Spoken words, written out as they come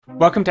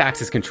Welcome to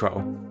Access Control,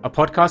 a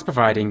podcast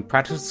providing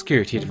practical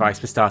security advice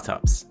for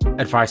startups,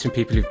 advice from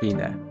people who've been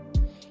there.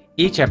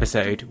 Each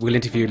episode, we'll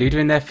interview a leader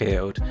in their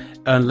field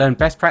and learn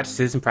best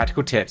practices and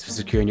practical tips for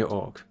securing your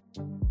org.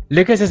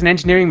 Lucas is an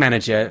engineering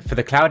manager for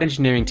the cloud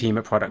engineering team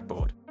at Product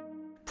Board.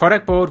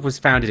 Product Board was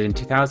founded in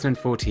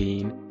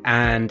 2014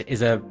 and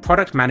is a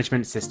product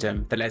management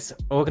system that lets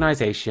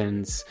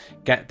organizations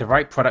get the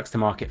right products to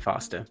market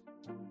faster.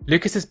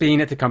 Lucas has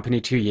been at the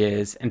company 2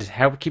 years and has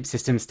helped keep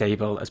systems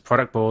stable as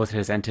Product Board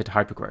has entered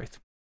hypergrowth.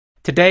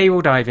 Today,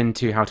 we'll dive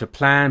into how to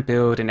plan,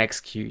 build, and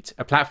execute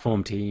a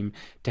platform team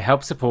to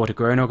help support a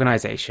growing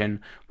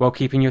organization while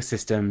keeping your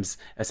systems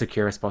as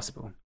secure as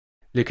possible.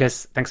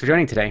 Lucas, thanks for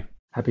joining today.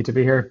 Happy to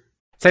be here.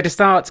 So to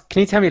start,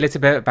 can you tell me a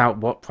little bit about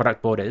what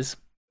Product Board is?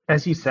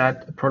 As you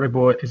said, Product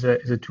Board is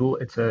a tool.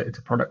 It's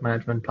a product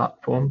management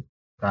platform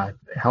that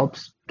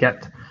helps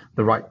get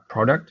the right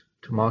product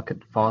to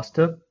market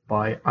faster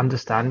by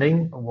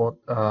understanding what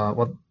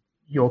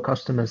your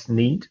customers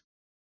need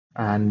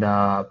and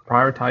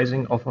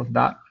prioritizing off of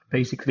that,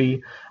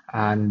 basically.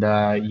 And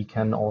you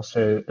can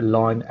also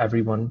align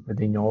everyone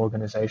within your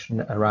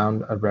organization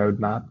around a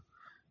roadmap,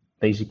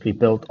 basically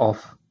built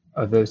off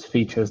of those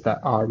features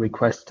that are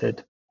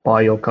requested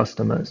by your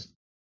customers.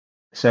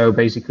 So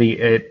basically,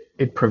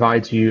 it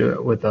provides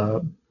you with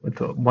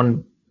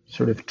one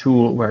sort of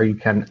tool where you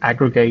can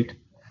aggregate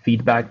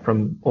feedback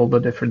from all the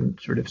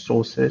different sort of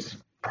sources,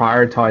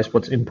 prioritize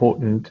what's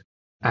important,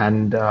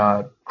 and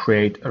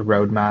create a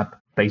roadmap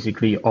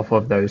basically off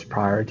of those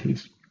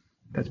priorities.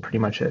 That's pretty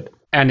much it.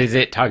 And is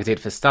it targeted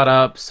for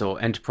startups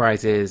or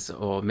enterprises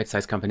or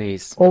mid-sized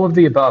companies? All of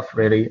the above,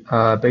 really.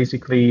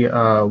 Basically,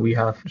 we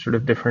have sort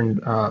of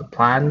different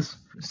plans,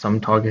 some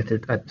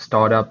targeted at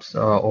startups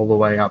all the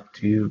way up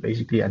to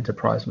basically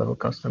enterprise level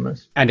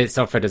customers. And it's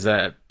software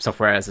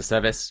as a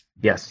service?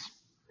 Yes,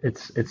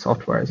 it's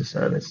software as a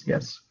service.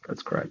 Yes,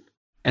 that's correct.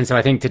 And so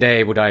I think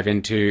today we'll dive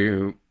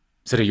into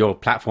sort of your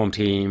platform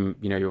team.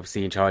 You know, you're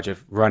obviously in charge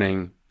of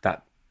running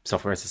that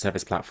software as a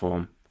service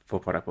platform for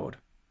Product Board.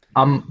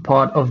 I'm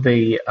part of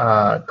the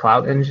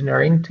cloud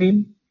engineering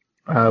team,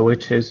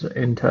 which is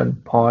in turn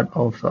part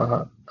of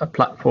a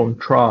platform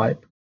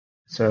tribe.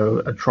 So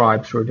a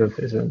tribe sort of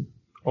is an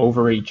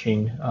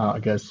overreaching,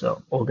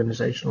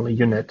 organizational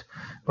unit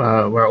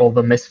where all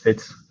the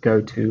misfits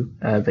go to,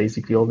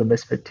 basically all the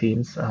misfit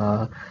teams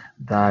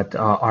that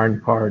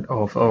aren't part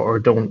of or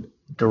don't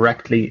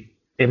directly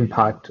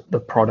impact the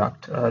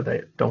product.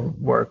 They don't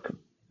work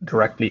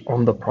directly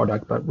on the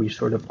product, but we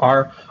sort of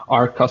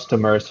our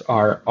customers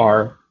are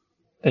our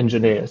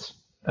engineers,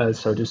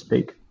 so to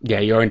speak.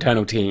 Yeah, your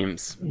internal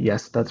teams.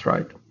 Yes, that's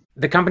right.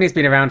 The company's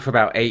been around for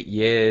about 8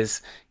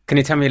 years. Can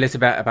you tell me a little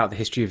bit about the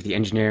history of the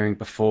engineering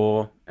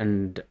before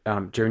and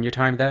during your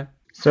time there?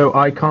 So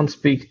I can't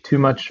speak too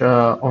much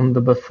on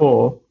the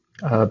before,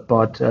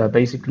 but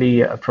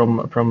basically from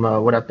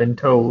what I've been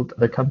told,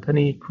 the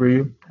company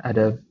grew at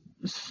a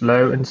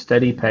slow and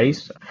steady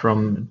pace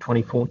from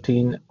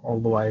 2014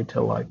 all the way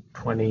to like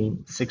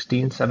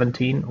 2016,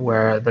 17,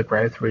 where the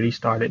growth really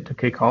started to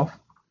kick off.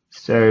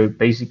 So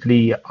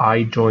basically,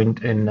 I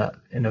joined in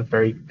a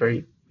very,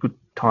 very good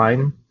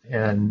time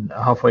and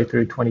halfway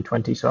through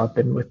 2020. So I've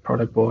been with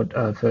Product Board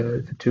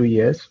for 2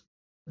 years.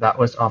 That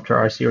was after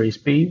our Series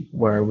B,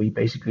 where we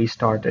basically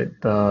started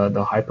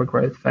the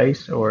hypergrowth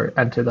phase or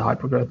entered the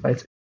hypergrowth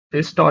phase.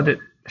 It started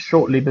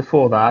shortly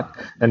before that,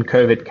 then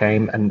COVID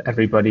came and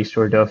everybody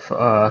sort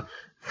of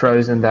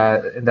froze in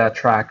their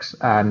tracks,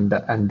 and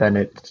then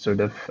it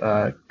sort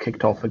of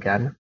kicked off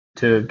again.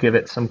 To give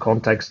it some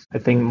context, I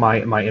think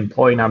my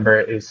employee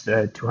number is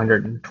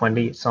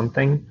 220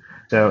 something.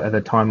 So at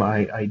the time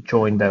I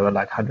joined, there were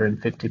like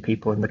 150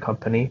 people in the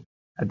company.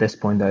 At this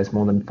point, there's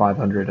more than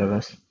 500 of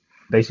us.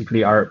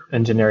 Basically, our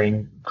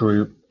engineering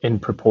grew in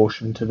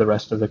proportion to the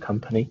rest of the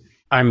company.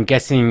 I'm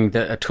guessing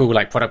that a tool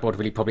like Product Board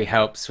really probably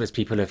helps as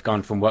people have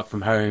gone from work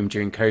from home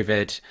during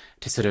COVID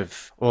to sort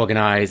of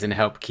organize and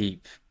help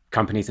keep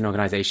companies and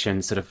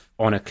organizations sort of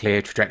on a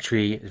clear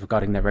trajectory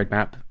regarding their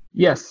roadmap.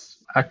 Yes.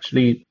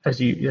 Actually, as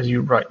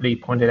you rightly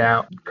pointed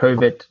out,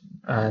 COVID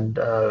and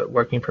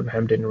working from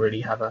home didn't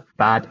really have a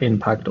bad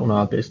impact on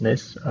our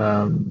business.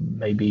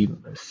 Maybe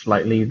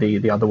slightly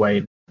the other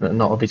way,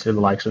 not obviously the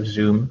likes of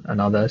Zoom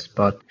and others,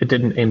 but it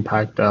didn't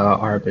impact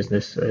our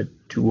business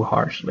too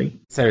harshly.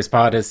 So as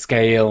part of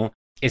scale,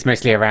 it's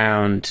mostly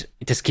around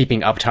just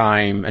keeping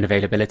uptime and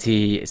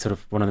availability. It's sort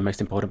of one of the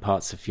most important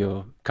parts of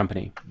your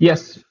company.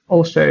 Yes.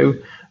 Also,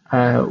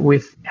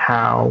 with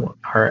how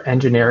our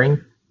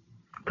engineering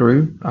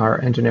grew,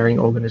 our engineering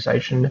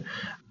organization,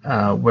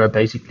 we're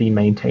basically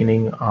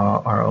maintaining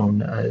our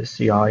own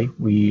CI.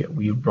 We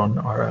run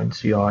our own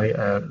CI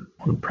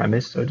on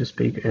premise, so to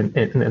speak, in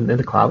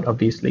the cloud,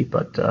 obviously,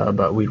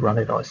 but we run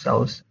it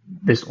ourselves.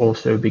 This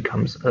also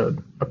becomes a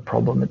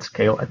problem at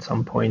scale at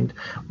some point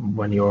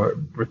when your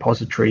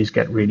repositories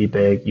get really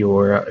big.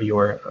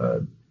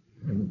 Your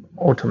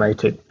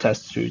automated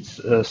test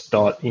suites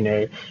start,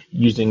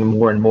 using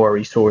more and more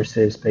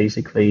resources,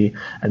 basically,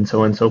 and so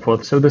on and so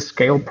forth. So the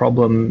scale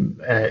problem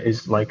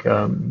is like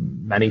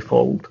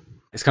manifold.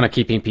 It's kind of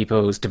keeping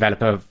people's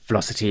developer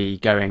velocity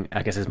going.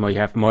 I guess you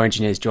have more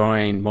engineers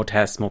join, more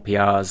tests, more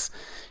PRs.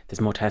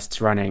 There's more tests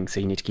running, so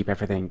you need to keep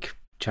everything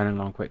churning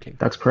along quickly.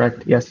 That's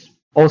correct, yes.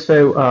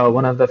 Also,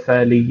 one of the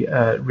fairly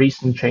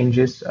recent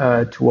changes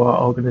to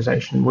our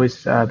organization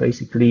was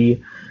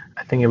basically,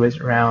 I think it was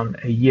around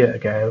a year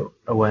ago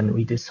when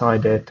we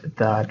decided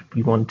that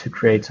we want to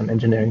create some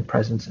engineering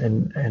presence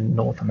in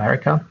North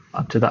America.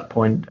 Up to that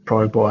point,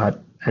 Product Board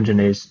had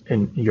engineers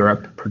in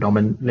Europe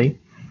predominantly,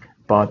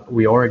 but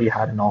we already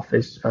had an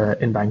office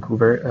in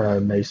Vancouver,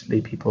 mostly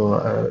people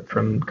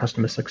from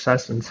customer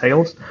success and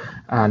sales.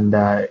 And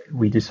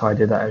we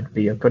decided that it would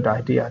be a good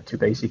idea to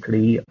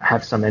basically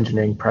have some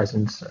engineering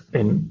presence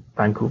in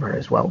Vancouver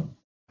as well.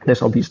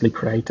 This obviously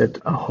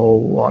created a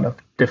whole lot of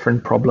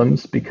different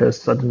problems because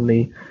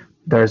suddenly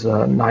there's a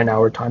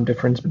 9-hour time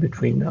difference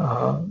between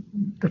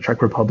the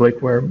Czech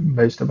Republic, where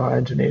most of our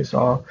engineers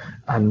are,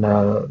 and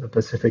the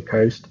Pacific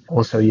Coast.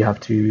 Also, you have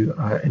to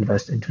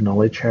invest into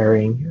knowledge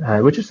sharing,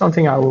 which is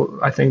something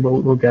I think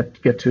we'll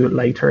get to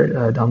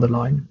later down the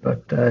line.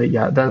 But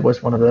yeah, that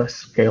was one of the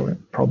scale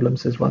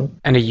problems as well.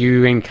 And are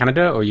you in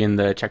Canada or are you in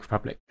the Czech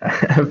Republic?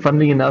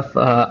 Funnily enough,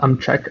 I'm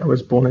Czech. I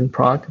was born in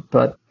Prague,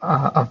 but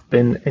I've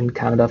been in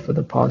Canada for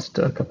the past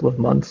couple of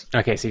months.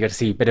 Okay, so you got to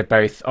see a bit of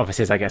both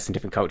offices, I guess, in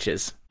different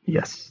cultures.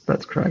 Yes,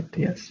 that's correct.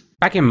 Yes.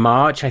 Back in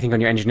March, I think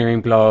on your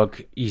engineering blog,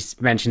 you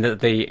mentioned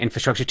that the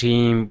infrastructure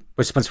team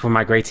was responsible for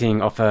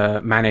migrating off a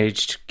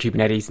managed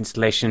Kubernetes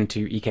installation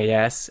to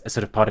EKS as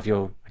sort of part of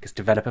your, I guess,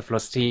 developer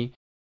philosophy.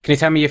 Can you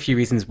tell me a few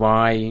reasons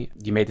why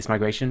you made this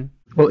migration?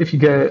 Well, if you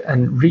go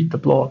and read the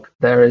blog,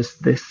 there is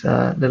this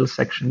little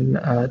section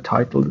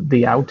titled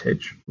The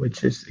Outage,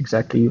 which is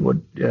exactly what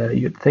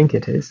you'd think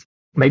it is.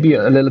 Maybe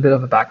a little bit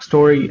of a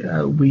backstory.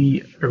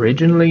 We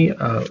originally,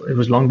 it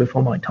was long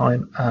before my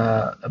time,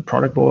 a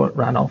Product Board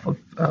ran off of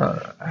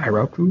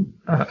Heroku,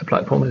 a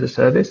platform as a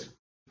service.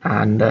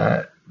 And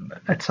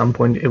at some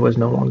point, it was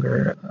no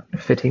longer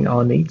fitting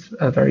our needs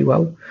very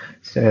well.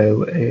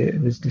 So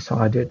it was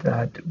decided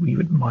that we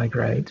would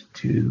migrate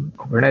to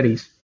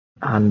Kubernetes.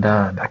 And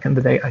back in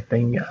the day, I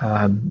think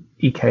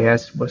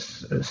EKS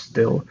was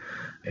still,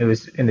 it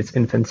was in its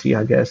infancy,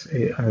 I guess.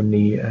 It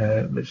only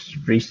was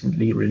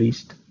recently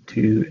released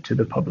to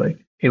the public.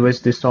 It was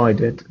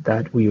decided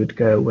that we would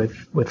go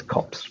with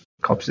KOPS.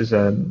 KOPS is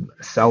a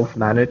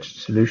self-managed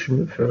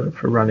solution for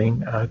running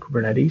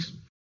Kubernetes.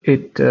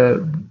 It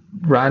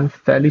ran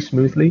fairly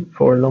smoothly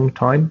for a long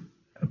time,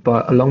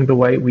 but along the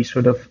way we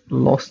sort of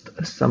lost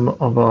some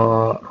of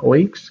our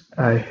colleagues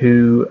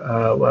who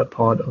were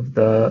part of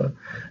the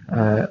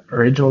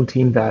original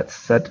team that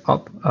set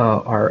up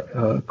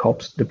our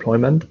KOPS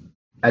deployment.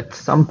 At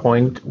some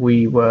point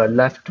we were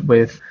left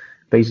with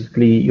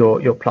basically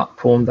your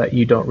platform that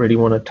you don't really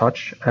want to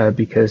touch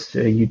because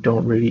you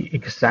don't really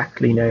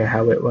exactly know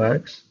how it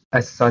works.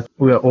 As such,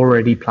 we are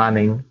already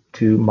planning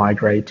to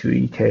migrate to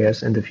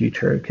EKS in the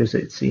future because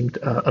it seemed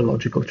a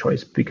logical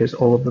choice, because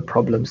all of the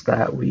problems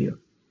that we've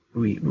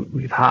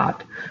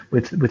had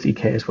with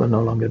EKS were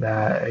no longer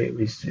there. It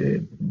was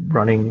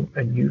running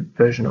a new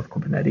version of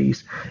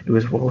Kubernetes. It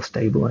was well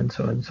stable and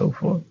so on and so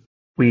forth.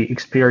 We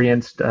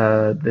experienced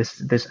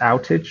this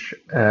outage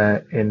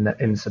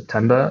in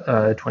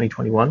September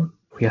 2021.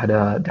 We had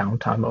a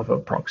downtime of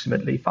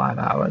approximately 5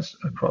 hours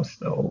across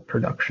the whole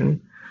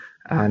production,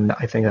 and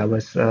I think that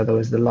was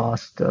the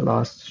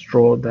last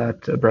straw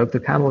that broke the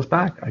camel's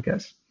back, I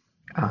guess.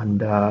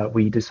 And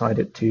we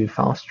decided to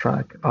fast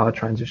track our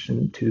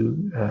transition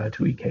to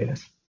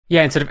EKS.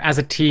 Yeah, and sort of as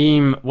a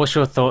team, what's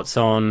your thoughts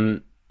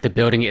on the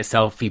building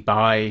itself? You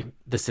buy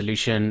the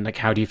solution. Like,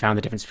 how do you find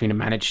the difference between a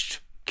managed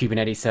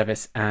Kubernetes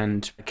service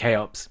and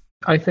KOPS?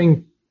 I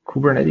think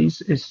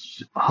Kubernetes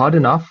is hard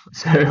enough,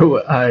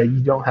 so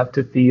you don't have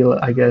to feel,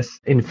 I guess,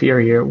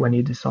 inferior when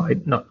you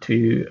decide not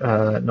to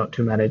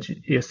manage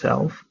it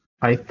yourself.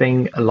 I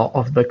think a lot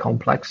of the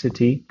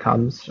complexity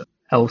comes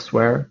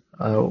elsewhere.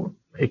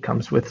 It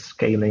comes with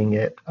scaling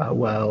it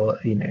well.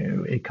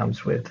 It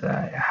comes with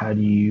how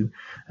do you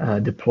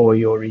deploy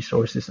your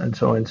resources and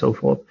so on and so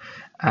forth.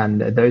 And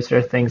those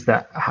are things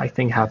that I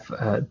think have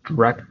a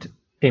direct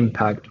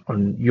impact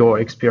on your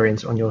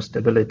experience, on your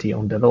stability,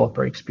 on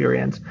developer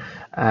experience.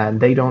 And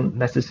they don't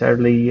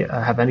necessarily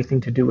have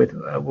anything to do with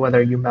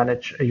whether you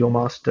manage your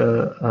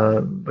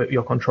master,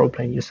 your control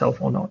plane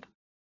yourself or not.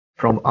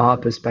 From our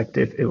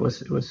perspective, it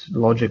was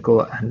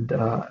logical and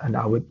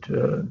I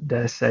would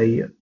dare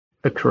say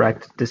a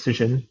correct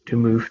decision to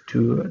move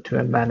to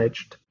a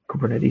managed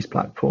Kubernetes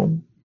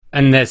platform.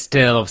 And there's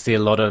still obviously a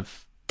lot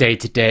of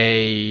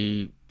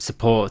day-to-day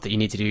support that you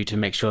need to do to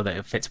make sure that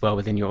it fits well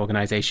within your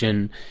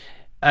organization.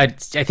 I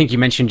think you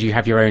mentioned you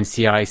have your own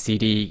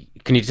CI/CD.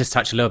 Can you just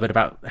touch a little bit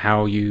about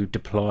how you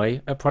deploy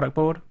a product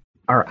board?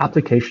 Our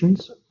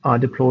applications are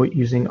deployed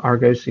using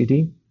Argo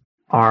CD.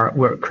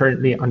 We're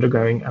currently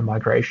undergoing a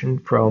migration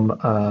from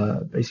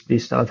basically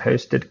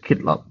self-hosted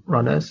GitLab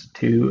runners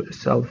to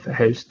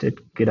self-hosted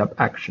GitHub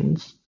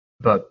Actions.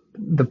 But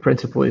the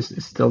principle is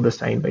still the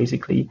same,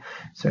 basically.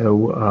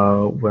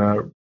 So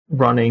we're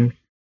running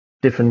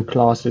different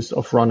classes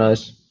of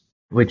runners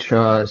which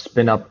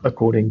spin up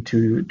according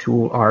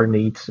to our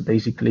needs.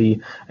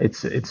 Basically,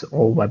 it's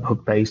all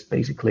webhook based,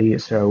 basically.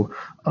 So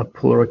a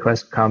pull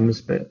request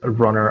comes, but a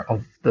runner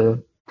of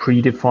the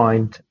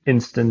predefined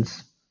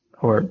instance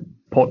or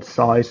pod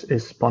size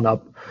is spun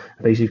up,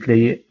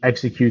 basically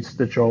executes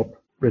the job,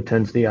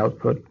 returns the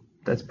output.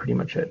 That's pretty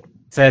much it.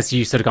 So as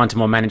you sort of gone to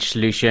more managed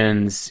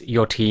solutions,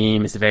 your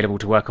team is available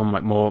to work on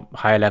like more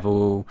higher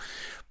level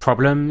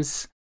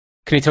problems.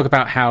 Can you talk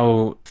about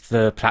how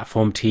the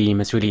platform team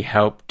has really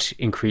helped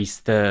increase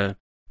the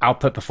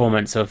output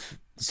performance of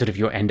sort of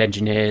your end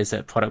engineers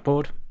at Product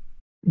Board?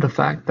 The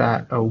fact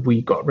that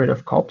we got rid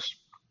of COPS,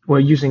 we're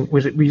using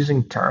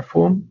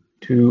Terraform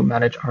to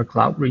manage our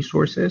cloud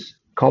resources.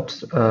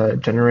 COPS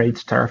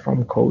generates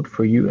Terraform code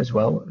for you as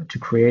well to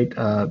create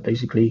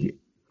basically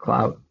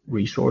cloud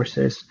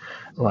resources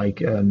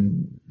like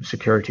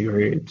security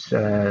groups,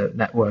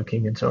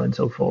 networking, and so on and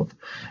so forth.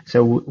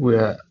 So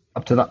we're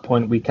up to that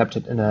point, we kept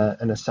it in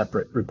a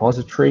separate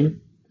repository.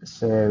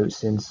 So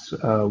since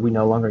we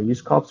no longer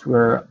use COPS,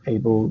 we're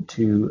able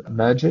to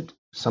merge it.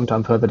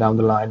 Sometime further down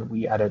the line,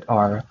 we added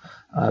our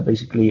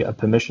basically a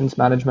permissions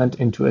management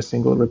into a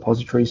single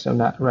repository. So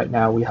right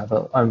now we have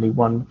only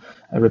one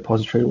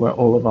repository where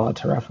all of our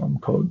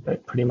Terraform code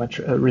pretty much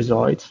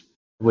resides,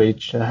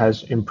 which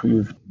has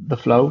improved the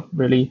flow,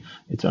 really.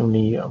 It's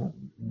only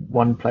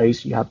one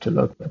place you have to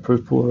look,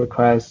 approve pull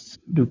requests,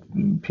 do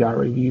PR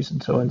reviews,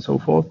 and so on and so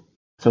forth.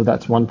 So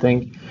that's one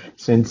thing.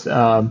 Since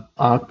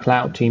our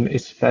cloud team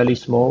is fairly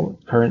small,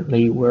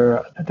 currently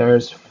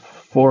there's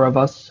 4 of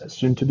us,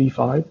 soon to be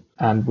 5,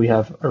 and we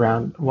have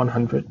around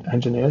 100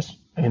 engineers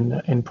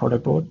in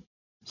Product Board.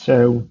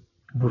 So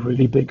we're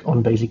really big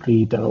on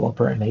basically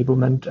developer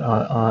enablement,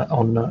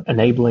 on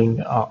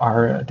enabling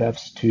our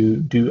devs to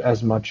do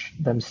as much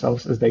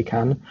themselves as they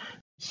can.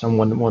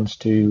 Someone wants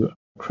to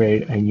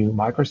create a new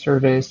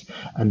microservice,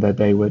 and that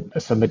they would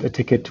submit a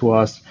ticket to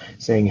us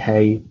saying,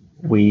 hey,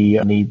 we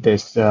need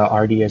this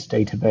RDS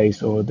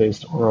database or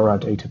this Aurora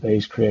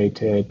database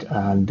created,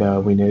 and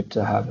we need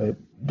to have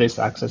this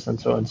access,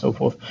 and so on and so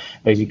forth.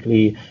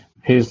 Basically,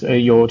 here's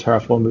your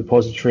Terraform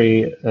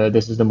repository.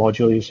 This is the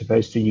module you're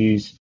supposed to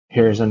use.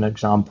 Here's an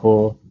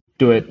example.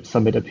 Do it,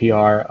 submit a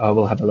PR.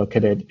 We'll have a look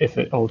at it. If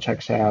it all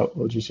checks out,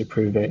 we'll just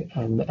approve it,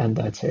 and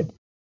that's it.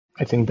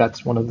 I think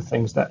that's one of the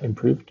things that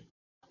improved.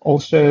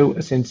 Also,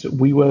 since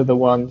we were the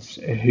ones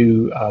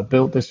who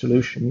built the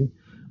solution,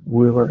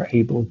 we were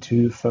able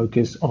to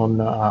focus on,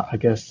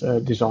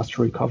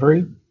 disaster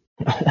recovery.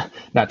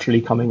 Naturally,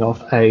 coming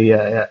off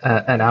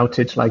an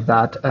outage like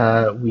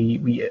that,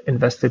 we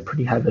invested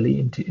pretty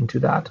heavily into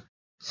that.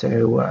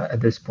 So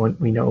at this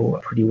point, we know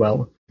pretty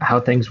well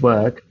how things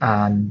work,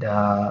 and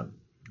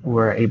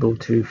we're able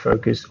to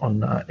focus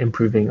on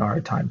improving our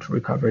time to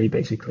recovery.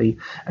 Basically,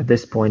 at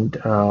this point,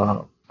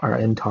 our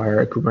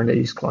entire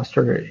Kubernetes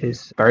cluster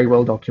is very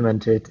well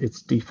documented.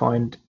 It's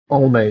defined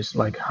almost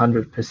like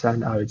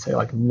 100%, I would say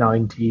like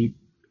 98%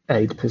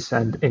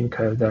 in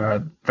code. There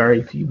are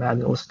very few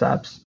manual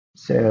steps.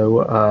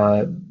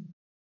 So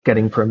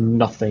getting from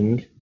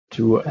nothing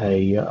to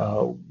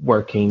a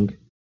working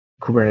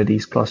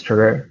Kubernetes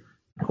cluster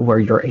where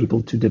you're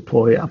able to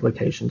deploy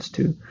applications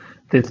to,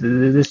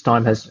 this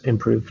time has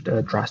improved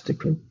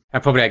drastically.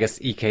 And probably, I guess,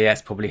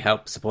 EKS probably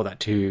helps support that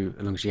too.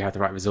 As long as you have the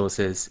right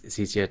resources, it's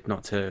easier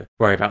not to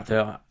worry about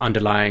the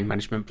underlying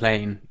management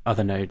plane,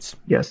 other nodes.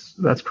 Yes,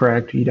 that's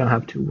correct. You don't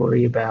have to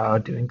worry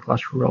about doing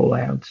cluster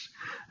rollouts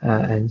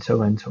and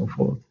so on and so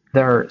forth.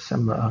 There are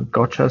some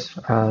gotchas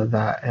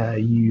that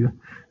you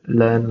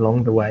learn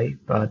along the way,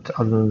 but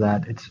other than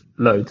that, it's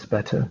loads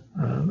better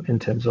in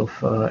terms of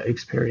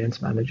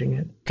experience managing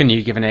it. Can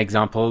you give an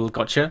example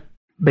gotcha?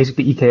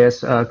 Basically,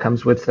 EKS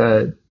comes with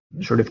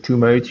sort of 2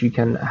 modes. You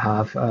can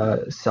have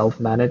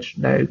self-managed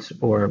nodes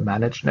or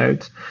managed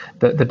nodes.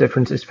 The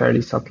difference is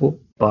fairly subtle,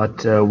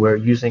 but we're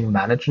using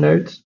managed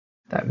nodes.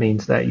 That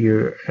means that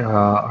you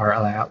are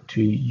allowed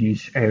to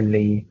use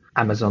only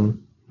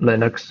Amazon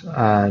Linux,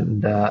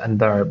 and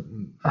there are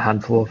a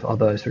handful of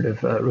other sort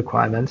of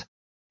requirements.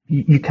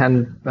 You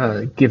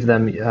can give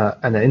them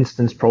an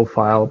instance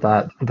profile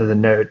that the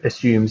node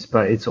assumes,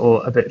 but it's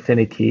all a bit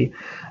finicky.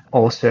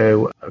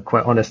 Also,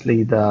 quite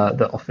honestly,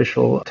 the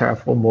official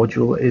Terraform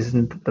module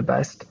isn't the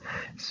best.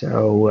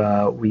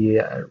 So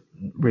we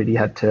really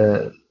had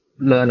to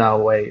learn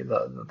our way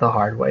the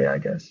hard way, I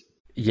guess.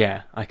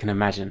 Yeah, I can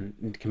imagine.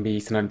 It can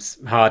be sometimes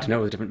hard to know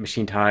all the different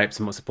machine types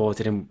and what's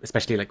supported, and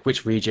especially like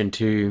which region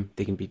too,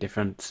 they can be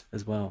different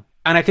as well.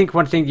 And I think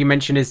one thing you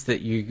mentioned is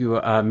that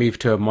you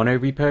moved to a mono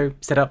repo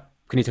setup.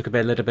 Can you talk a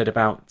little bit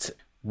about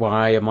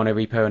why a mono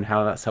repo and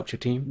how that's helped your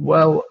team?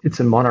 Well, it's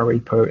a mono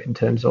repo in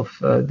terms of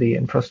the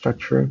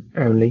infrastructure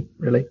only,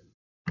 really.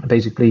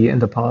 Basically, in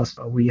the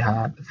past, we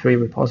had 3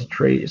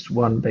 repositories.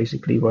 One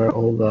basically where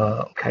all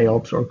the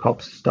KOps or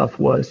COPS stuff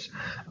was,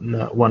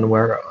 one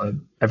where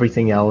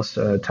everything else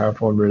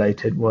Terraform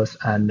related was,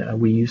 and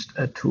we used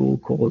a tool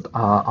called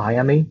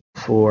IAME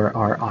for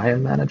our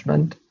IAM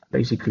management.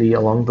 Basically,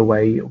 along the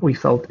way, we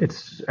felt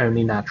it's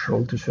only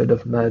natural to sort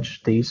of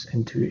merge these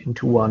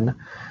into one,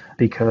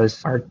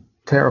 because our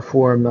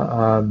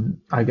Terraform,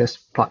 I guess,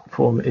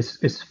 platform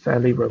is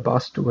fairly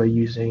robust. We're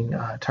using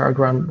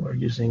Terragrant, we're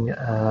using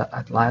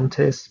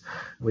Atlantis,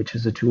 which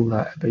is a tool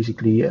that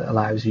basically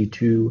allows you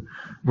to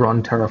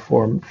run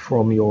Terraform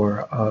from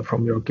your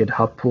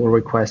GitHub pull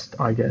request,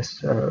 I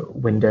guess,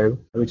 window,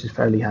 which is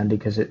fairly handy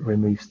because it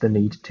removes the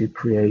need to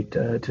create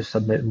to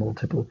submit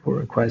multiple pull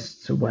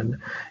requests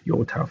when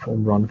your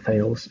Terraform run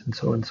fails, and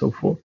so on and so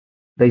forth.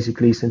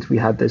 Basically, since we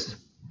had this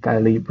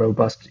fairly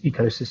robust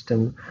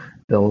ecosystem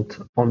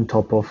built on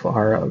top of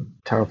our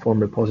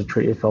Terraform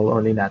repository, it felt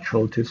only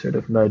natural to sort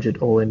of merge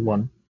it all in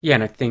one. Yeah,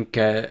 and I think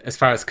as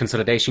far as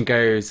consolidation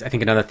goes, I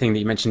think another thing that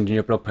you mentioned in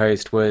your blog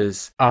post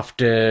was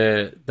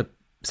after the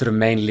sort of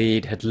main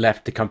lead had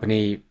left the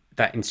company,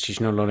 that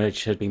institutional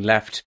knowledge had been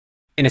left.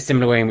 In a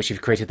similar way in which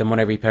you've created the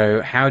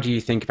monorepo, how do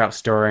you think about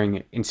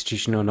storing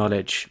institutional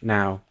knowledge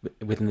now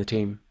within the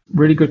team?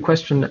 Really good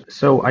question.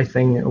 So I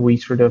think we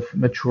sort of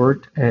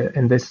matured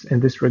in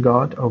this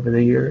regard over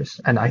the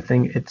years, and I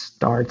think it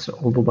starts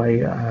all the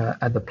way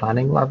at the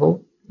planning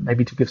level.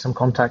 Maybe to give some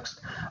context,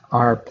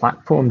 our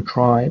platform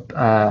tribe,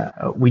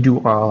 we do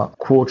our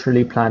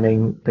quarterly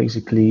planning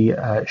basically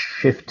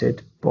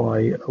shifted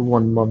by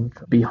 1 month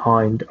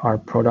behind our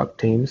product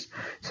teams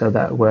so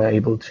that we're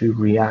able to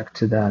react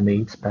to their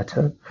needs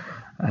better.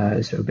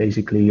 So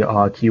basically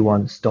our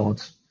Q1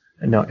 starts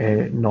not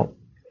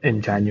in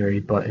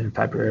January, but in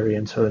February,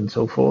 and so on and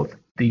so forth.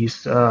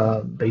 These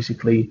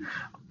basically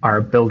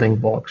are building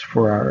blocks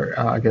for our,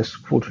 I guess,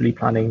 quarterly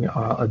planning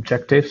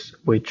objectives,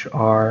 which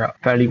are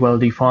fairly well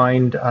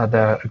defined.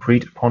 They're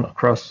agreed upon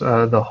across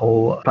the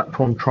whole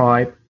platform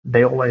tribe.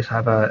 They always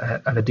have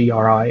a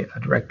DRI, a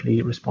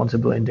directly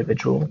responsible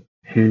individual,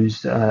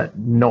 who's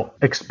not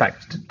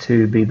expected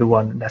to be the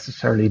one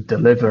necessarily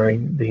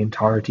delivering the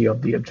entirety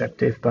of the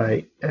objective,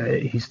 but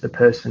he's the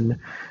person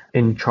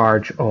in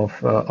charge of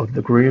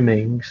the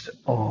groomings,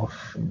 of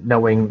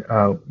knowing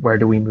where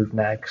do we move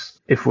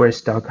next. If we're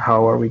stuck,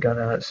 how are we going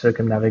to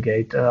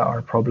circumnavigate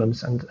our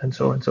problems, and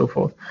so on and so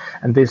forth.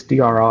 And this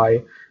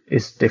DRI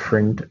is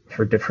different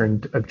for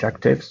different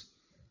objectives.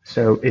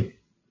 So it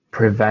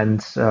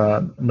prevents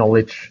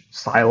knowledge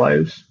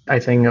silos. I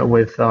think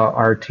with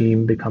our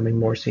team becoming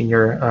more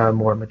senior,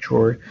 more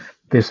mature,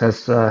 this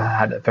has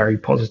had a very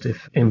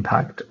positive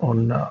impact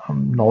on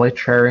knowledge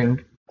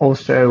sharing.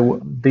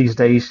 Also, these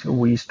days,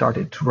 we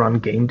started to run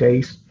game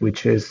days,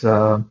 which is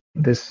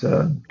this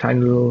tiny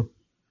little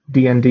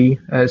D&D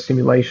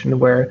simulation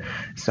where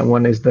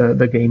someone is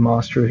the game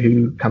master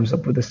who comes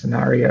up with a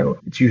scenario.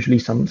 It's usually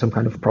some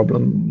kind of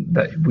problem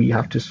that we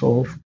have to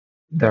solve.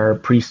 There are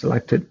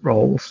pre-selected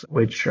roles,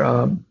 which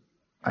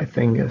I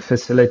think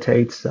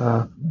facilitates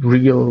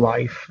real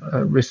life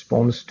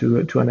response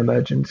to an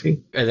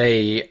emergency. Are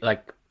they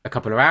like a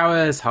couple of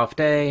hours, half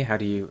day? How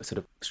do you sort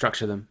of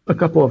structure them? A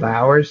couple of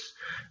hours.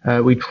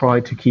 We try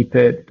to keep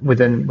it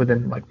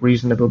within like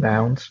reasonable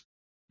bounds.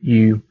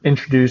 You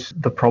introduce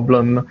the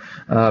problem,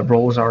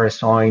 roles are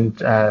assigned,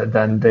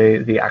 then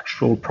the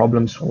actual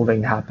problem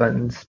solving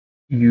happens.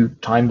 You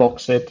time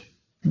box it,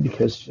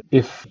 because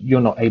if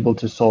you're not able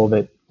to solve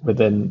it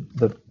within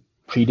the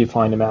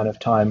predefined amount of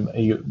time,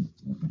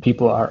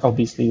 people are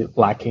obviously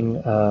lacking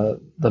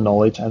the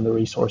knowledge and the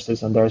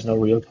resources, and there's no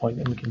real point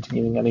in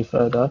continuing any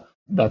further.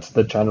 That's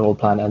the general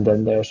plan. And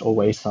then there's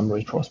always some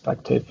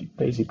retrospective,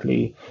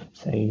 basically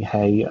saying,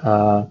 hey,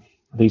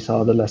 these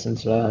are the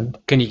lessons learned.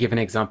 Can you give an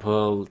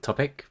example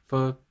topic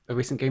for a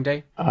recent game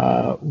day?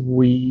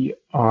 We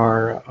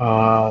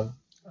are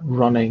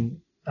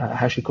running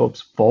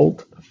HashiCorp's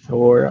Vault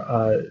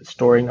for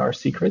storing our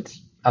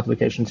secrets,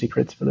 application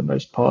secrets for the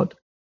most part.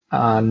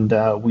 And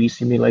we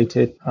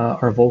simulated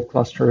our Vault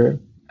cluster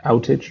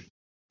outage.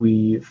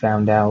 We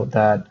found out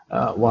that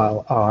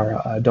while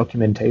our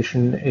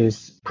documentation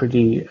is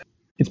pretty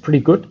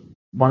good,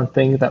 one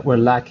thing that we're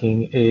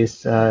lacking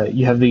is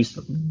you have these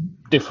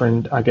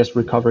different, I guess,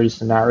 recovery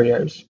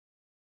scenarios.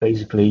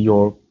 Basically,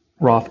 your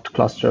Raft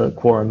cluster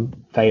quorum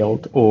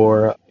failed,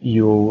 or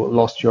you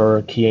lost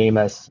your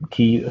KMS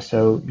key,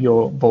 so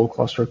your Vault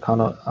cluster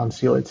cannot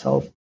unseal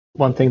itself.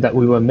 One thing that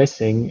we were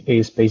missing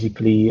is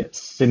basically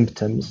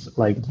symptoms,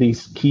 like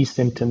these key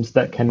symptoms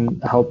that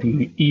can help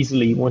you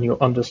easily, when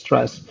you're under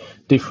stress,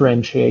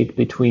 differentiate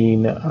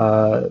between,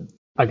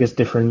 I guess,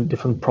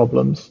 different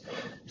problems,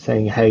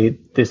 saying, hey,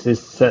 this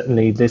is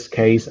certainly this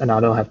case, and I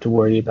don't have to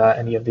worry about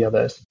any of the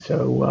others.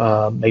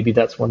 So maybe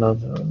that's one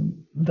of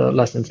the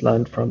lessons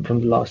learned from the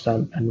last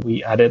time, and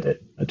we added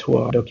it to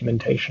our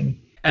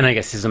documentation. And I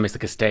guess it's almost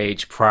like a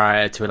stage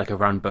prior to like a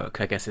run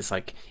book. I guess it's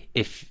like,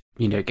 if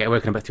get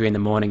woken up at 3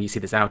 a.m, you see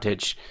this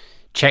outage,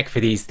 check for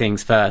these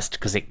things first,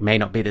 because it may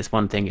not be this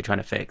one thing you're trying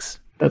to fix.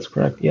 That's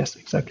correct. Yes,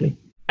 exactly.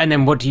 And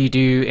then what do you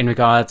do in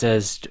regards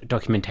as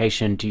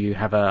documentation? Do you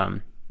have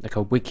like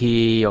a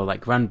wiki or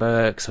like run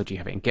books, or do you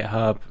have it in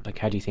GitHub? Like,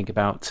 how do you think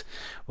about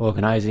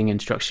organizing and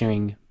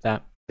structuring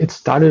that? It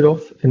started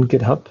off in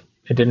GitHub.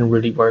 It didn't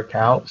really work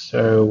out.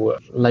 So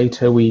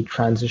later we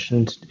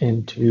transitioned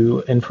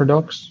into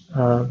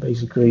InfraDocs,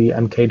 basically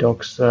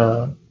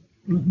MKDocs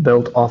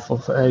built off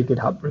of a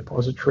GitHub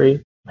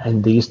repository.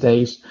 And these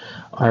days,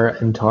 our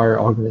entire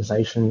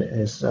organization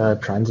is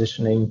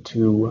transitioning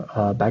to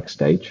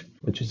Backstage,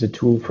 which is a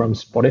tool from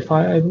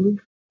Spotify, I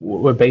believe.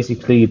 What we're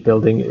basically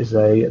building is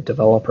a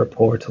developer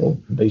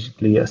portal,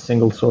 basically a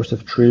single source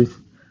of truth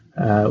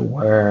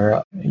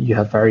where you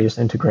have various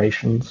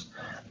integrations.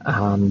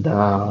 And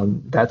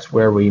that's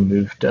where we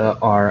moved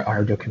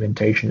our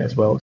documentation as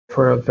well.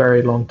 For a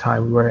very long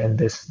time, we were in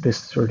this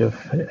sort of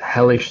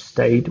hellish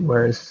state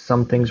where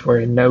some things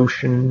were in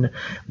Notion,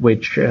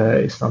 which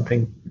is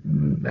something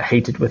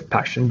hated with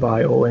passion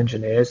by all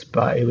engineers,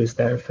 but it was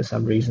there for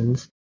some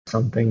reasons.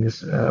 Some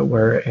things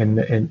were in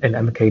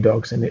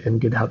MKDocs and in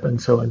GitHub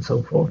and so on and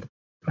so forth.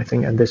 I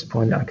think at this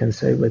point I can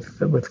say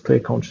with clear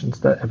conscience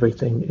that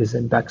everything is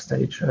in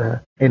Backstage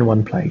in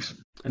one place.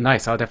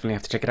 Nice. I'll definitely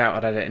have to check it out.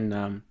 I'll add it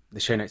in the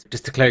show notes.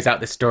 Just to close out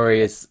the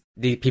story, is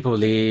the people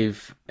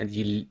leave and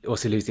you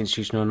also lose the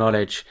institutional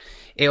knowledge.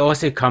 It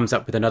also comes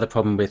up with another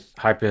problem with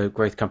hyper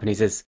growth companies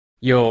is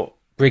you're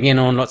bringing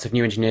on lots of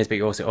new engineers, but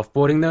you're also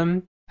offboarding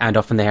them. And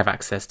often they have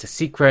access to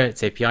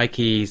secrets, API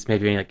keys,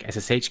 maybe like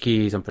SSH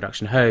keys on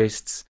production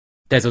hosts.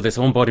 There's all this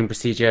onboarding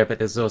procedure, but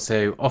there's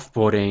also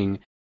offboarding.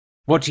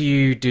 What do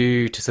you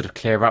do to sort of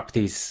clear up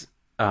these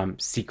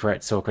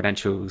secrets or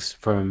credentials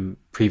from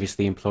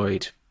previously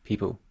employed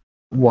people?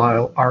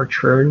 While our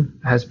churn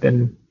has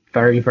been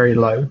very, very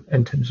low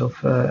in terms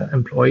of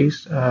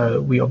employees,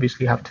 we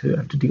obviously have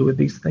to deal with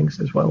these things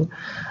as well.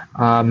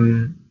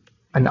 And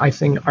I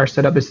think our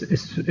setup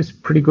is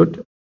pretty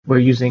good. We're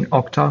using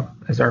Okta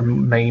as our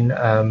main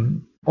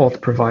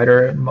auth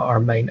provider, our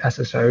main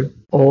SSO.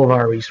 All of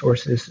our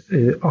resources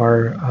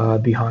are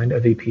behind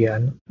a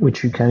VPN,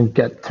 which you can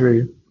get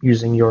through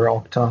using your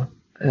Okta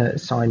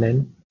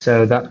sign-in.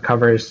 So that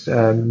covers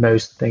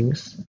most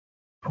things.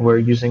 We're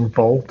using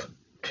Vault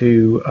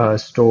to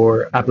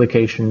store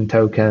application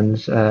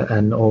tokens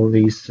and all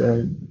these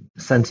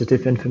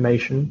sensitive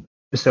information.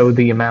 So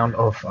the amount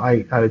of,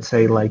 I would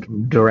say, like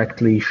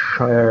directly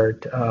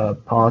shared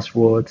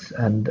passwords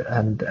and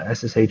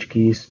SSH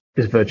keys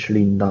is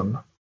virtually none.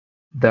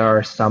 There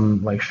are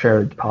some like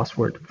shared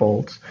password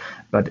vaults,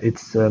 but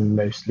it's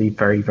mostly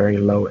very, very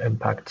low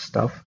impact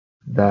stuff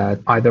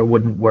that either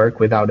wouldn't work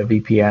without a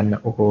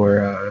VPN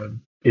or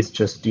is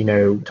just,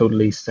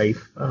 totally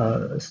safe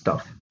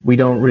stuff. We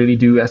don't really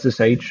do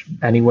SSH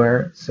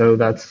anywhere, so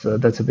that's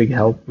a big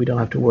help. We don't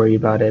have to worry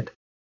about it.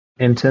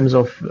 In terms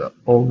of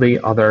all the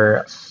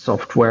other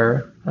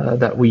software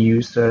that we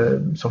use,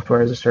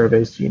 software as a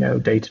service,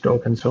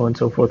 Datadog and so on and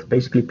so forth,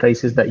 basically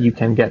places that you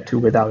can get to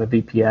without a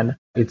VPN,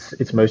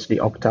 it's mostly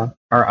Okta.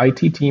 Our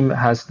IT team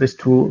has this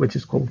tool which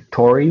is called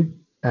Tori,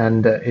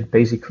 and it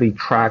basically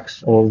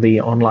tracks all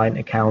the online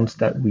accounts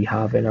that we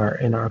have in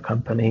our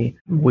company,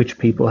 which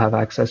people have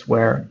access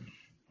where.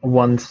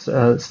 Once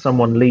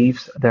someone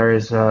leaves, there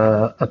is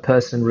a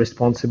person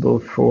responsible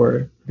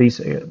for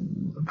these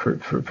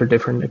for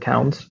different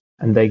accounts,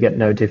 and they get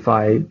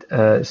notified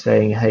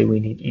saying, "Hey, we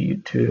need you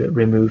to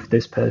remove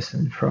this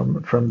person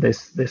from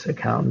this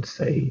account."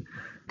 Say,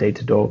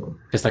 Datadog.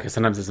 Just like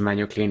sometimes there's a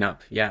manual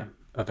cleanup,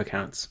 of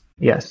accounts.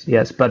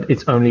 Yes, but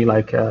it's only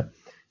like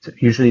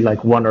usually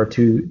like one or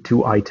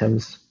two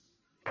items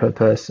per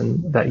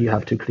person that you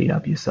have to clean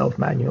up yourself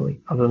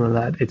manually. Other than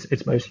that,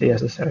 it's mostly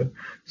SSO,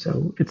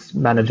 so it's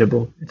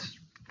manageable. It's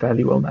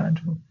fairly well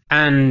manageable.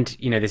 And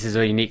this is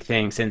a unique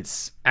thing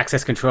since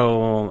access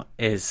control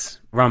is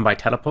run by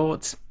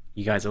Teleport.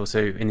 You guys are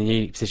also in the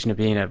unique position of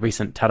being a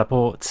recent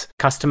Teleport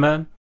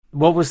customer.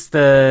 What was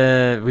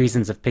the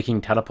reasons of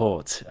picking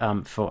Teleport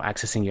for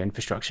accessing your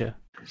infrastructure?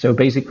 So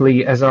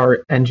basically, as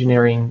our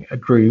engineering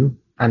grew,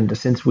 and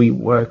since we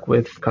work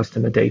with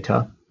customer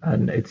data,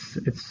 and it's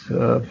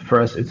for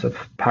us, it's of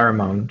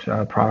paramount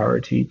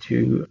priority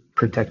to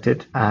protect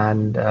it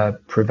and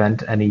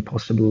prevent any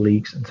possible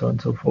leaks and so on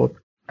and so forth.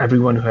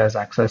 Everyone who has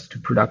access to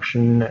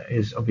production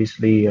is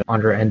obviously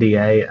under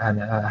NDA and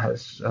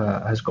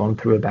has gone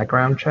through a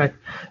background check,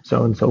 so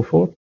on and so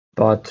forth.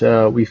 But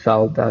we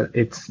felt that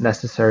it's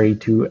necessary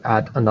to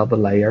add another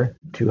layer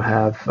to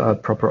have a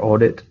proper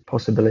audit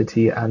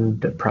possibility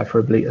and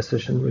preferably a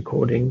session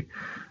recording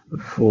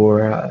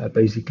for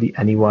basically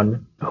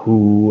anyone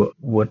who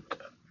would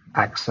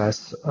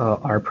access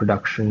our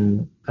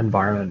production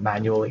environment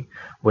manually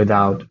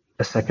without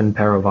a second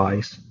pair of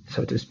eyes,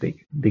 so to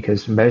speak,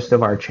 because most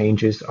of our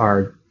changes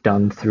are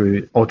done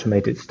through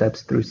automated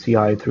steps, through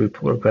CI, through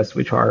pull requests,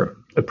 which are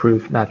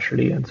approved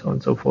naturally and so on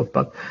and so forth.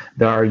 But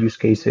there are use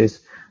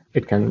cases.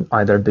 It can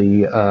either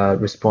be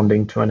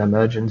responding to an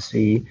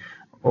emergency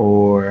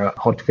or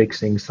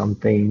hotfixing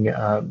something,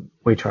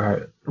 which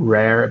are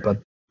rare,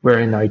 but where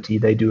in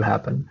IT they do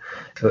happen.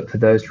 For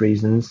those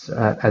reasons,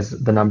 as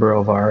the number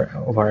of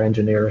our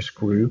engineers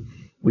grew,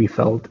 we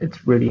felt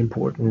it's really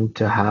important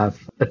to have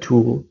a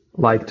tool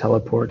like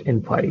Teleport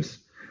in place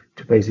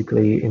to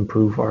basically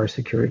improve our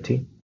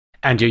security.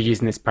 And you're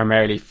using this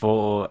primarily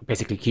for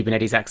basically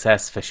Kubernetes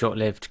access for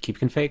short-lived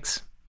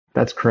kubeconfigs?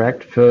 That's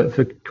correct, for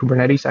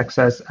Kubernetes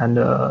access and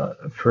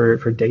for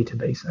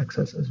database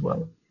access as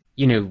well.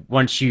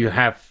 Once you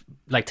have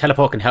like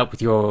Teleport can help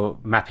with your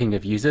mapping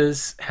of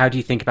users. How do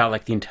you think about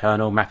like the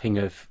internal mapping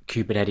of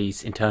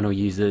Kubernetes internal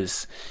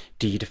users?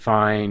 Do you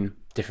define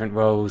different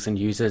roles and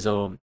users,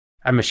 or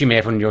I'm assuming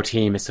everyone in your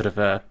team is sort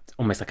of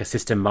almost like a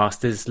system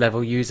masters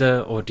level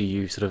user, or do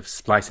you sort of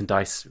splice and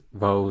dice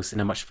roles in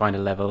a much finer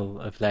level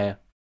of layer?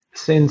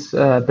 Since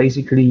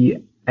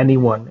basically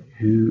anyone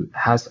who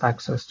has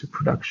access to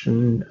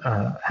production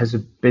has a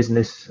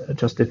business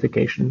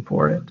justification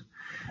for it,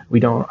 we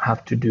don't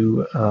have to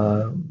do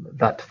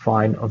that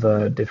fine of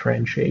a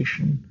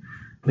differentiation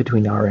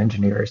between our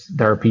engineers.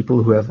 There are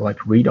people who have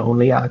like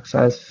read-only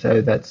access,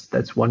 so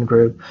that's one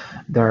group.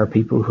 There are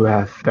people who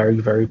have very,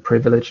 very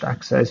privileged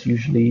access,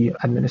 usually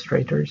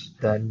administrators.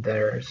 Then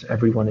there's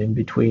everyone in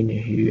between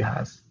who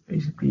has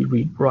basically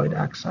read-write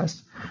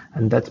access,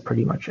 and that's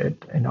pretty much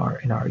it in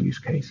our use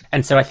case.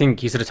 And so I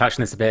think you sort of touched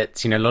on this a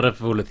bit. A lot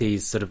of all of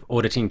these sort of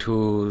auditing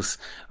tools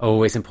are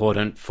always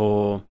important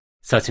for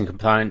certain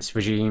compliance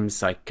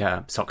regimes, like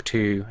SOC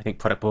 2. I think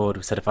Product Board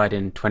was certified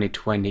in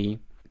 2020.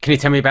 Can you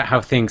tell me about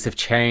how things have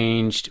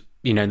changed,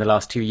 in the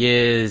last 2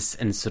 years,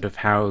 and sort of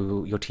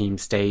how your team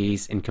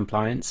stays in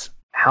compliance?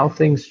 How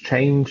things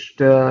changed,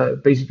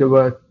 basically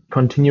we're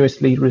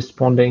continuously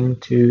responding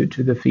to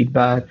the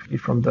feedback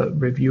from the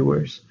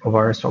reviewers of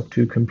our SOC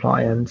 2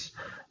 compliance,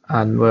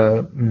 and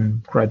we're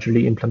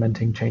gradually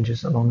implementing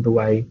changes along the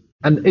way.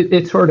 And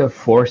it sort of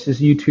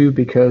forces you to,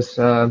 because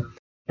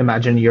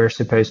imagine you're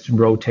supposed to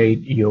rotate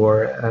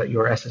your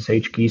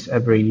SSH keys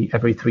every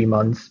 3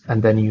 months,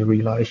 and then you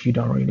realize you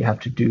don't really have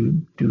to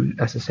do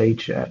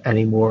SSH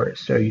anymore,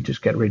 so you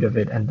just get rid of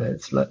it, and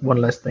that's one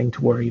less thing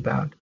to worry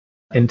about.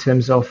 In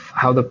terms of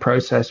how the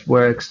process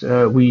works,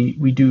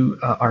 we do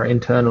our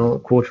internal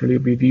quarterly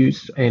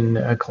reviews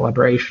in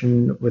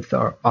collaboration with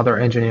our other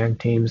engineering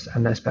teams,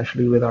 and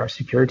especially with our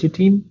security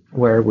team,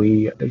 where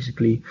we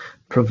basically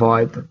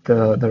provide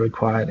the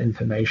required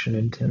information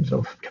in terms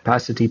of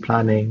capacity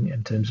planning,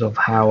 in terms of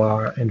how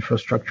our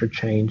infrastructure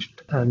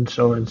changed, and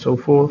so on and so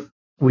forth.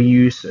 We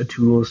use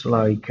tools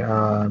like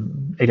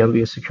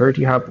AWS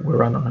Security Hub. We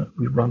run on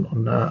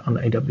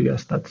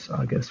AWS. That's,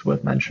 I guess,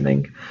 worth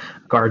mentioning.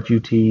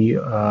 GuardDuty,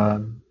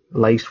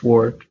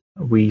 Lacework.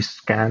 We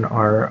scan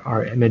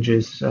our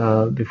images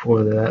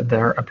before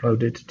they're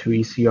uploaded to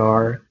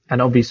ECR.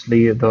 And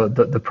obviously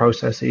the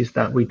processes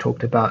that we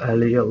talked about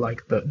earlier,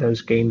 like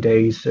those game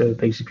days,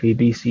 basically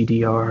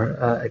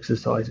BCDR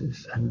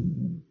exercises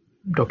and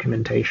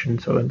documentation,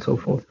 so on and so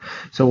forth.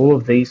 So all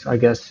of these, I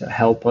guess,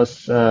 help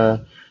us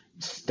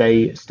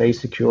stay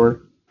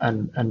secure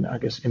and I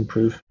guess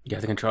improve. Yeah,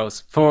 the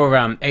controls. For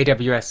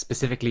AWS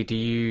specifically, do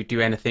you do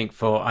anything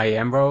for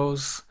IAM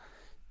roles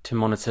to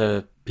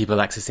monitor people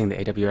accessing the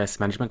AWS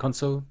management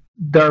console?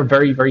 There are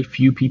very, very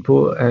few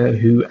people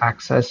who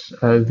access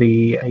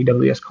the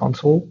AWS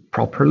console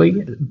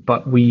properly,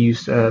 but we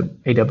use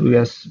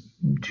AWS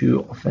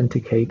to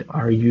authenticate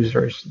our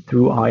users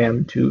through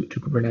IAM to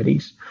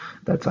Kubernetes.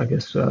 That's, I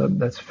guess,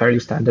 that's fairly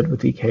standard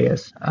with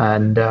EKS.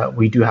 And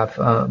we do have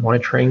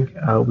monitoring.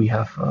 We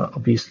have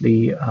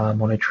obviously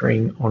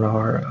monitoring on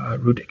our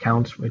root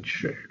accounts,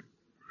 which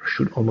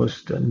should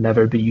almost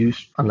never be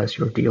used unless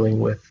you're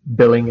dealing with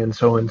billing and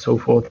so on and so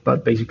forth.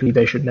 But basically,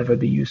 they should never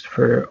be used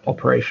for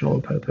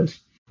operational purpose.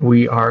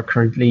 We are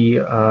currently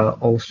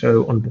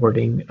also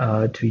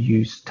onboarding to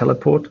use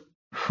Teleport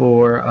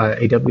for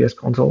AWS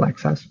console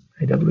access,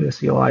 AWS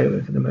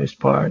CLI for the most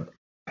part.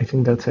 I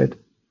think that's it.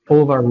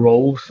 All of our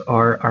roles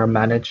are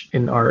managed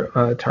in our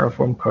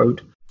Terraform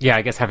code. Yeah,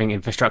 I guess having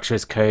infrastructure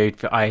as code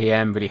for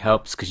IAM really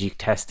helps, because you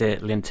test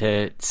it, lint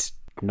it,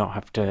 not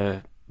have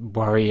to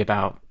worry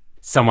about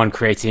someone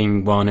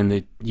creating one in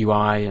the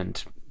UI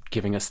and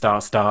giving a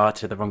star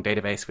to the wrong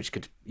database, which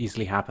could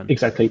easily happen.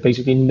 Exactly.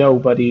 Basically,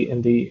 nobody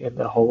in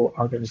the whole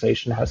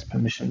organization has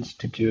permissions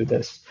to do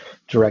this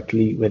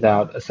directly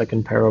without a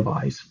second pair of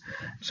eyes.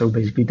 So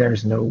basically,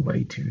 there's no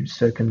way to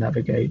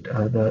circumnavigate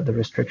the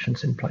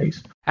restrictions in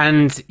place.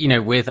 And,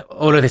 with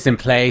all of this in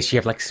place, you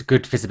have like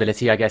good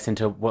visibility, I guess,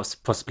 into what's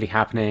possibly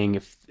happening,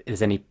 if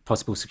there's any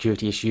possible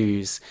security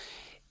issues.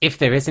 If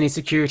there is any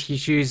security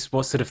issues,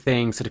 what sort of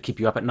things sort of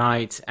keep you up at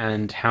night,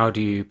 and how do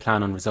you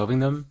plan on resolving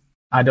them?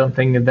 I don't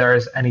think that there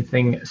is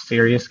anything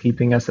serious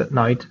keeping us at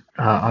night.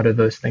 Out of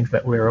those things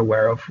that we're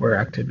aware of, we're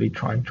actively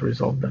trying to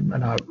resolve them.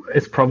 And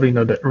it's probably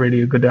not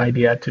really a good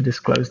idea to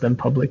disclose them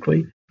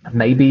publicly.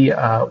 Maybe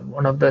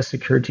one of the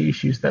security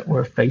issues that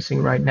we're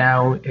facing right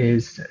now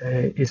is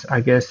I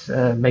guess,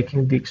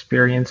 making the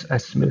experience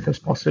as smooth as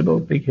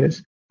possible,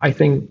 because I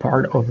think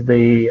part of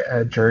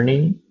the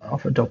journey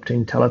of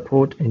adopting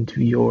Teleport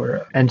into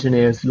your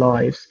engineers'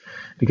 lives,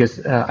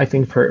 because I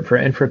think for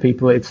infra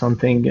people, it's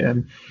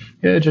something,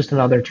 just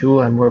another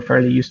tool, and we're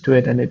fairly used to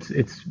it, and it's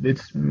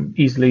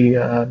easily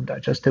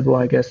digestible,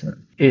 I guess.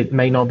 It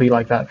may not be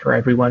like that for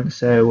everyone.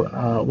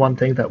 So one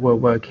thing that we're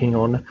working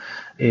on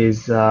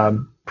is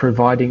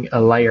providing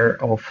a layer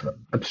of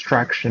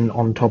abstraction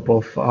on top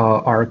of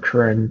our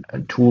current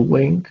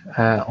tooling,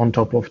 on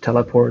top of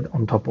Teleport,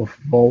 on top of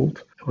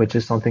Vault, which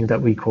is something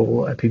that we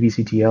call a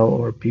PBCTL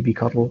or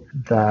PBCuddle.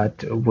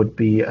 That would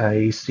be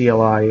a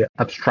CLI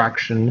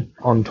abstraction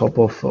on top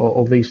of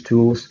all these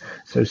tools.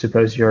 So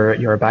suppose you're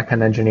a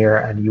backend engineer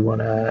and you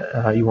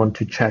want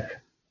to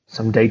check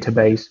some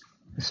database.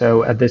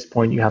 So at this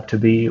point, you have to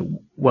be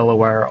well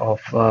aware of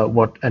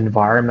what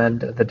environment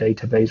the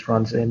database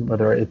runs in,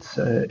 whether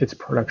it's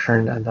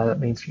production, and that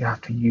means you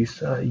have to use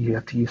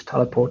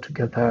Teleport to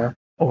get there,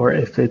 or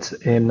if it's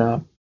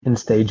in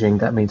staging,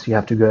 that means you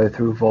have to go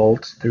through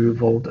Vault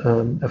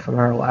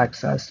ephemeral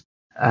access,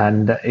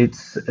 and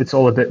it's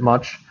all a bit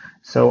much.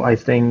 So I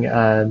think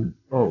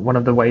one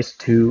of the ways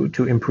to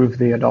improve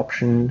the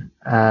adoption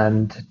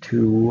and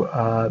to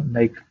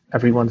make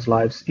everyone's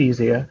lives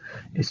easier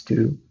is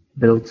to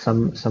build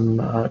some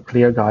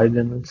clear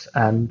guidance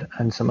and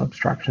some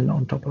abstraction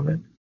on top of it.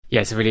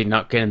 Yeah, it's really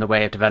not getting in the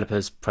way of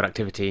developers'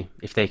 productivity.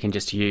 If they can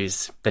just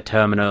use the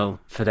terminal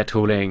for their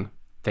tooling,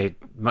 they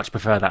much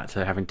prefer that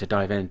to having to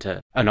dive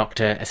into an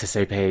Okta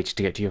SSO page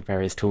to get to your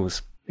various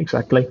tools.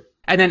 Exactly.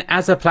 And then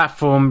as a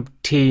platform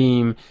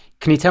team,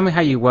 can you tell me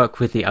how you work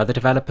with the other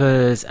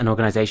developers and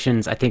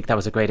organizations? I think that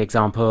was a great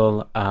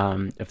example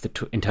of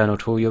the internal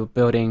tool you're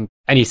building.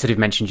 And you sort of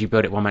mentioned you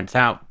built it 1 month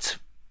out.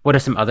 What are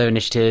some other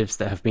initiatives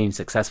that have been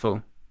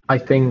successful? I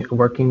think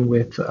working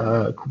with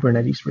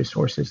Kubernetes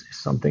resources is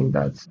something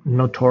that's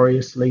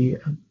notoriously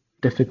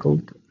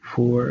difficult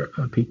for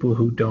people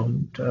who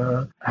don't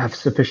have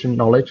sufficient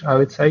knowledge, I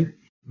would say.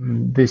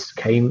 This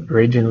came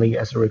originally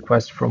as a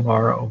request from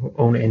our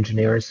own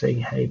engineers saying,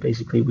 hey,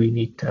 basically we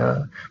need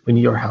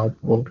your help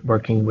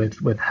working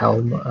with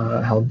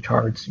Helm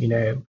charts,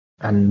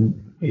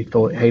 and we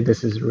thought, hey,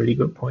 this is a really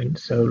good point.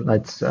 So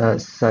let's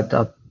set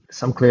up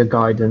some clear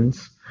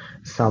guidance,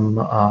 some,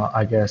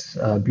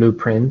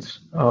 blueprints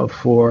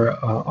for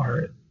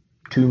our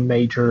two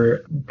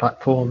major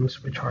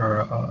platforms, which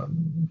are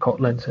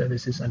Kotlin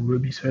services and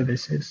Ruby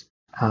services,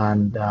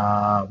 and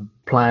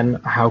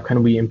plan how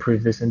can we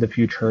improve this in the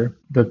future.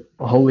 The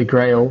holy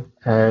grail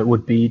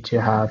would be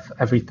to have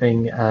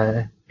everything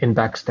in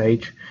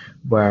Backstage,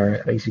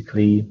 where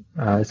basically,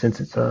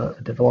 since it's a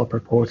developer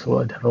portal,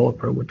 a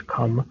developer would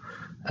come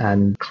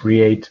and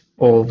create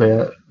all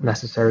the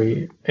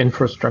necessary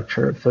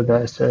infrastructure for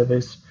their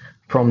service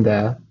from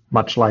there,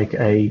 much like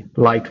a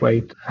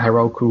lightweight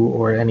Heroku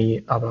or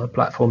any other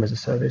platform as a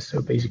service.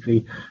 So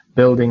basically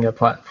building a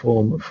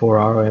platform for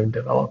our own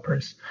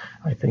developers.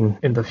 I think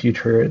in the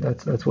future,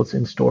 that's what's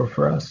in store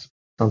for us,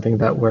 something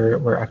that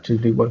we're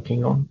actively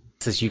working on.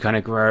 As you kind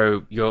of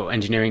grow, your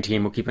engineering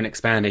team will keep on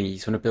expanding. You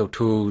sort of build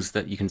tools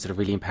that you can sort of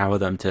really empower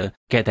them to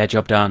get their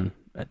job done.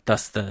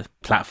 Thus the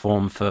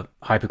platform for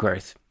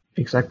hypergrowth.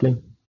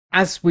 Exactly.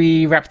 As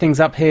we wrap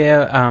things up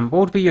here, what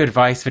would be your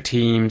advice for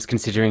teams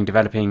considering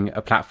developing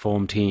a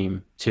platform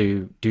team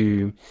to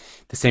do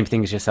the same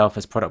thing as yourself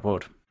as product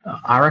board?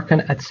 I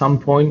reckon at some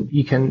point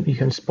you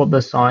can spot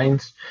the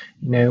signs,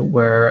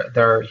 where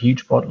there are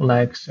huge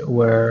bottlenecks,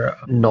 where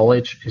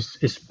knowledge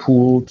is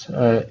pooled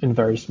in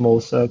very small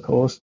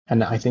circles.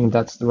 And I think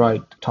that's the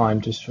right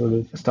time to sort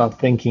of start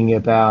thinking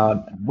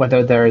about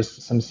whether there is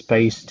some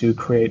space to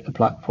create a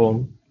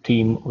platform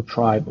team or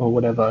tribe or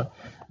whatever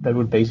that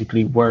would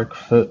basically work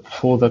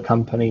for the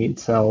company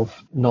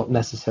itself, not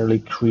necessarily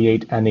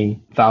create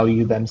any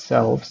value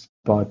themselves,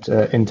 but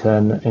in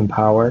turn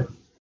empower.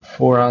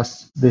 For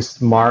us,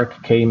 this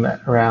mark came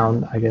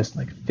around, I guess,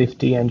 like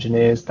 50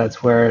 engineers.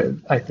 That's where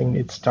I think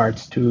it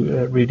starts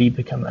to really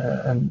become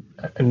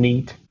a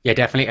need. Yeah,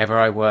 definitely. Ever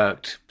I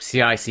worked,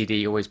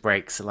 CI/CD always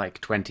breaks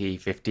like 20,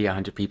 50,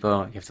 100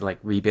 people. You have to like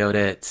rebuild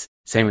it.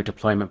 Same with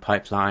deployment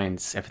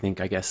pipelines. Everything,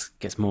 I guess,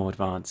 gets more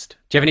advanced.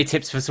 Do you have any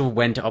tips for sort of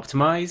when to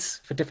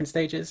optimize for different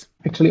stages?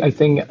 Actually, I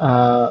think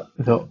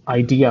the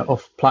idea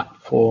of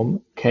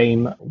platform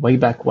came way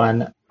back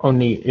when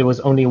it was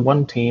only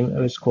one team.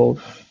 It was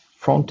called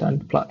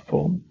front-end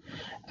platform.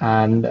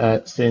 And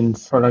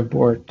since product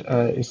board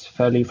is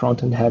fairly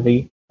front-end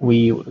heavy,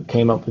 we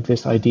came up with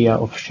this idea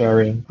of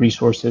sharing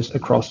resources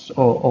across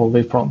all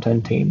the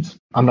front-end teams.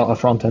 I'm not a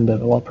front-end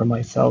developer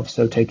myself,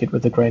 so take it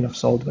with a grain of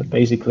salt. But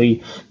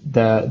basically,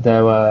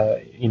 there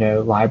were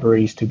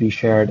libraries to be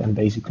shared, and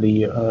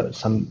basically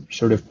some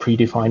sort of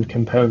predefined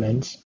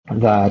components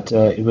that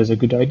it was a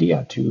good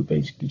idea to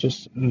basically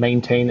just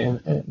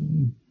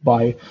maintain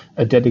by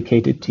a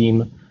dedicated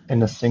team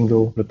in a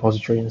single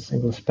repository, in a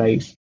single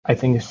space. I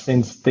think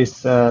since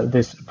this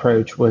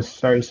approach was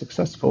very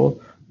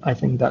successful, I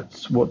think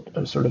that's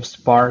what sort of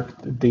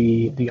sparked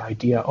the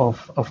idea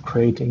of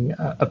creating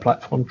a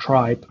platform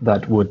tribe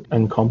that would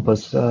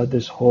encompass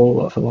this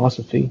whole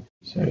philosophy.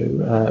 So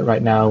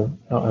right now,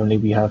 not only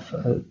we have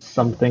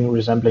something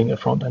resembling a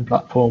front-end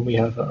platform, we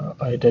have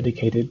a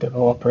dedicated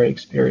developer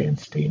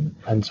experience team,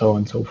 and so on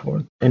and so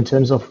forth. In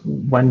terms of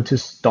when to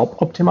stop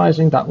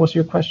optimizing, that was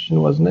your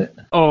question, wasn't it?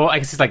 Oh, I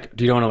guess it's like,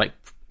 do you want to like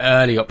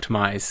early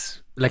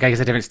optimize? Like, I guess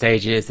at different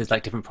stages, there's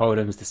like different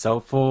problems to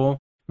solve for.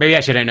 Maybe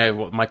actually I don't know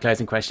what my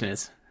closing question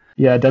is.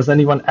 Yeah, does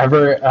anyone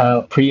ever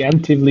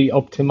preemptively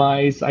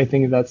optimize? I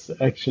think that's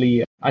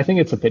actually I think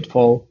it's a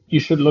pitfall. You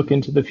should look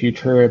into the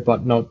future,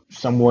 but not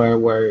somewhere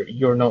where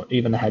you're not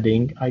even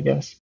heading, I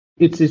guess.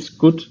 It's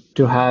good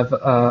to have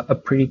a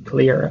pretty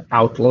clear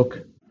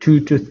outlook 2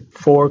 to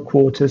 4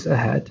 quarters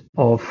ahead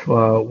of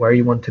where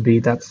you want to be.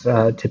 That's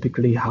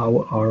typically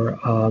how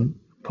our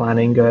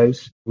planning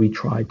goes. We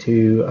try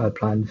to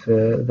plan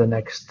for the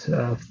next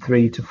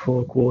 3 to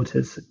 4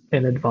 quarters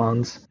in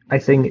advance. I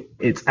think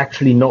it's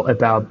actually not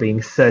about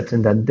being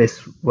certain that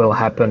this will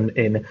happen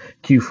in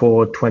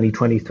Q4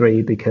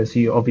 2023, because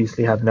you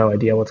obviously have no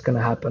idea what's going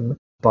to happen.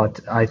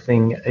 But I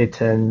think in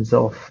terms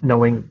of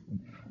knowing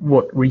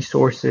what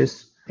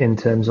resources, in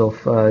terms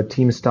of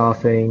team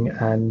staffing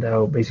and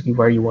basically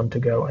where you want to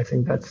go, I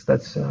think that's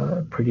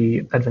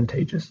pretty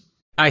advantageous.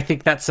 I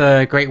think that's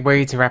a great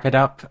way to wrap it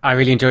up. I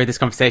really enjoyed this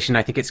conversation.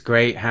 I think it's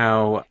great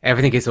how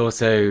everything is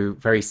also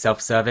very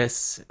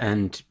self-service,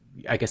 and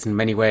I guess in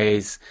many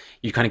ways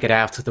you kind of get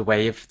out of the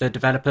way of the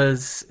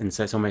developers, and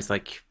so it's almost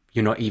like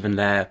you're not even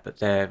there, but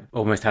they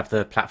almost have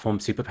the platform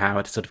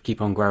superpower to sort of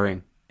keep on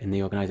growing in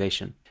the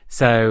organization.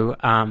 So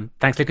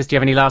thanks, Lucas. Do you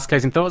have any last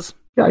closing thoughts?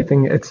 Yeah, I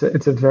think it's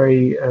a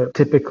very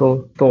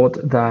typical thought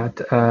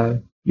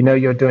that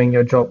you're doing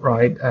your job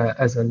right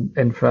as an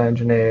infra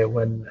engineer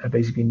when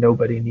basically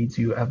nobody needs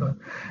you ever.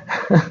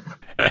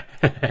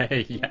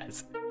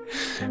 Yes,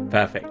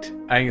 perfect.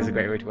 I think it's a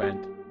great way to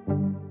end.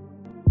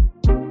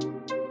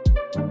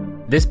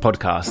 This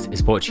podcast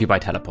is brought to you by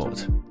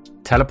Teleport.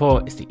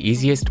 Teleport is the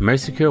easiest,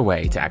 most secure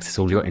way to access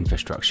all your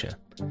infrastructure.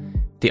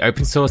 The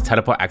open source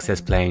Teleport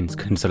Access Plane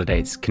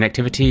consolidates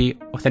connectivity,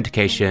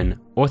 authentication,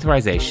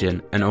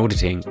 authorization, and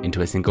auditing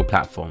into a single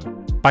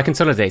platform. By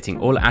consolidating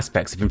all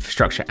aspects of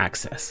infrastructure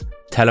access,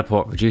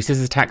 Teleport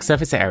reduces attack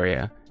surface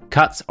area,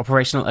 cuts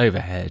operational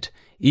overhead,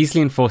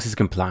 easily enforces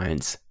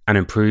compliance, and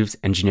improves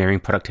engineering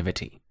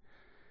productivity.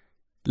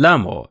 Learn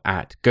more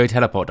at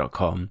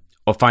goteleport.com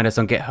or find us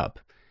on GitHub,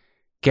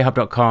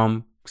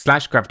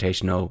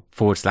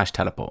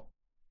 github.com/gravitational/teleport.